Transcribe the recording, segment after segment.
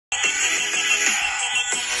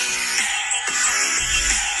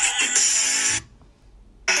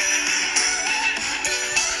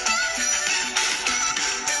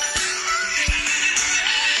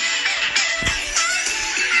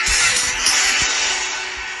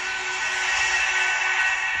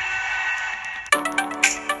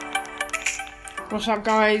What's up,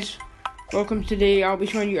 guys? Welcome. Today I'll be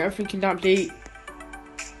showing you everything in the update.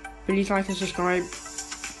 Please like and subscribe.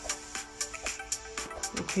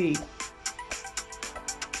 Okay,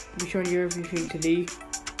 I'll be showing you everything today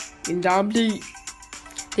in the update.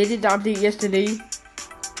 They did the update yesterday,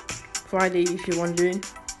 Friday, if you're wondering,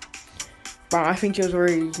 but I think it was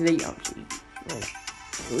already late actually. Like,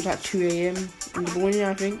 it was at 2 AM in the morning,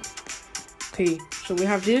 I think. Okay, so we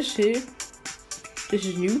have this here. This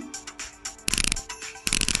is new.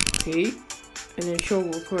 Okay, and then show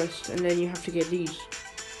request, and then you have to get these.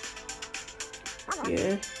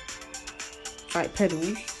 Yeah, like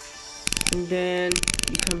pedals, and then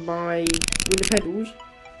you can buy with the pedals.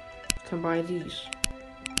 You can buy these.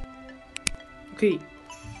 Okay,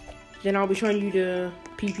 then I'll be showing you the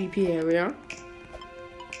PvP area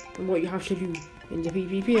and what you have to do in the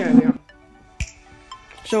PvP area.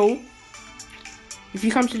 So, if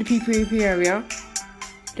you come to the PvP area,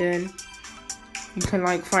 then you can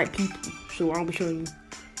like fight people. So I'll be showing you.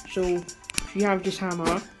 So if you have this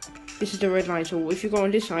hammer, this is the red line. So if you go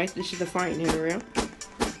on this side, this is the fighting area,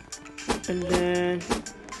 and then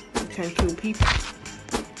you can kill people.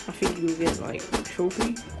 I think you'll get like a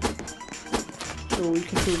trophy. So you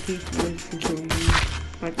can kill people and you can kill you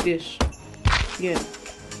like this. Yeah,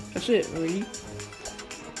 that's it really.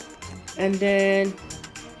 And then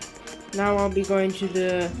now I'll be going to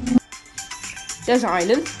the desert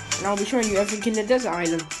island, and I'll be showing you everything in the desert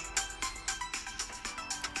island.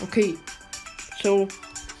 Okay, so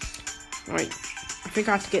right, I think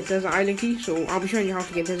I have to get desert island key, so I'll be showing you how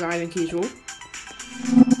to get desert island key as well,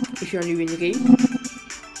 if you're new in the game.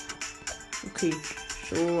 Okay,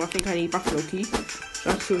 so I think I need buffalo key, so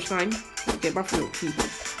I have to kill slime to get buffalo key.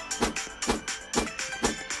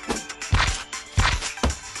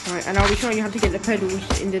 Right, and I'll be showing you how to get the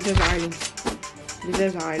pedals in the desert island. The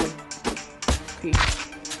desert island. Okay.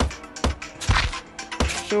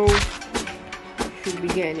 So should be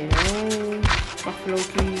getting it. Oh, buffalo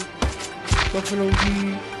key,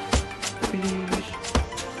 please.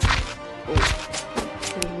 Oh,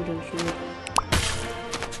 wooden sword.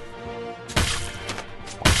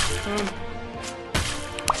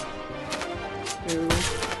 There we go.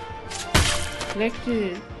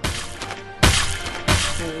 Collected.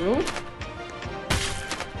 There we go.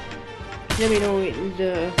 Let me know in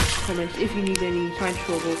the comments if you need any time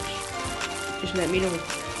struggles. Just let me know.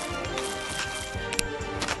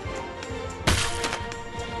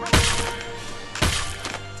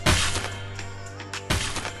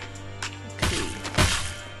 Okay,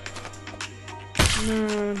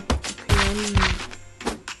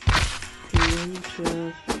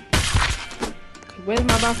 where's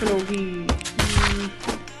my buffalo key?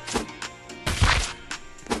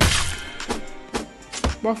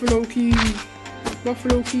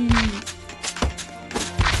 Buffalo key.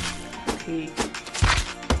 Okay.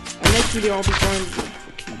 And next video I'll be trying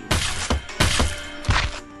for keys.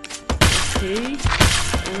 Okay.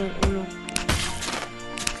 Oh no.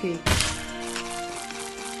 Okay.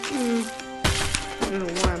 I don't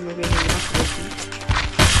know why I'm not getting the buffalo key.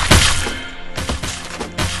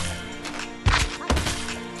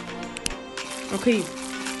 Okay.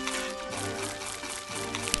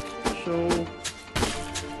 So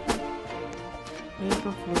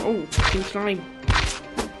oh, pink slime.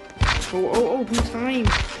 Oh, pink slime.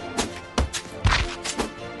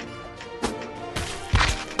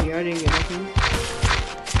 Yeah, I didn't get nothing.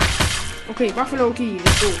 Okay, buffalo key,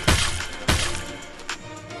 let's go.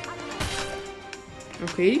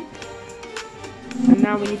 Okay. And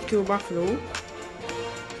now we need to kill buffalo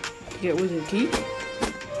to get wizard key.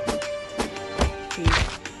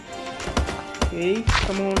 Okay,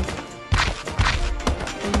 come on.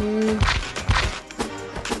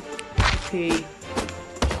 Okay,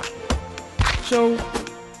 so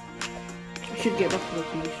we should get buffalo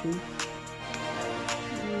key soon.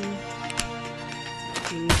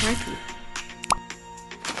 We need title.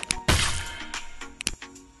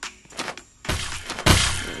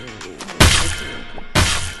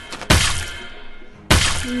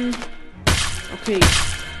 Okay,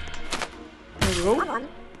 there we go.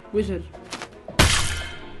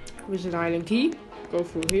 Wizard island key. Go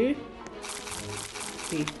through here.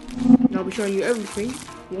 Okay, now I'll be showing you everything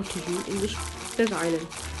what to do in this desert island.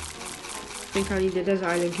 I think I need the desert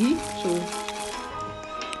island key, so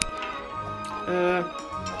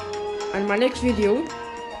and my next video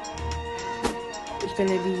is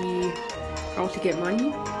gonna be how to get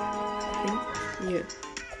money, I think. Yeah,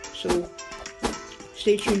 so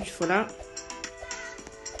stay tuned for that.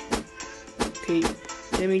 Okay,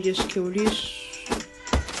 let me just kill this.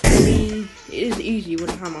 I mean, it is easy with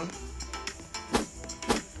a hammer.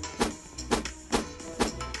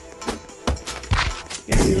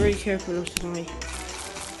 be very careful not to die,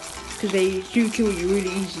 because they do kill you really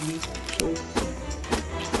easily. So,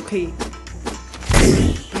 okay.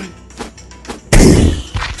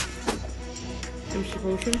 Empty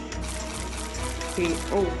potion. Okay.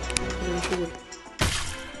 Oh, I'm sword.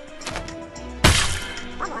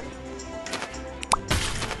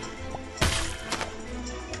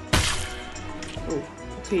 Oh,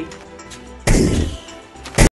 okay.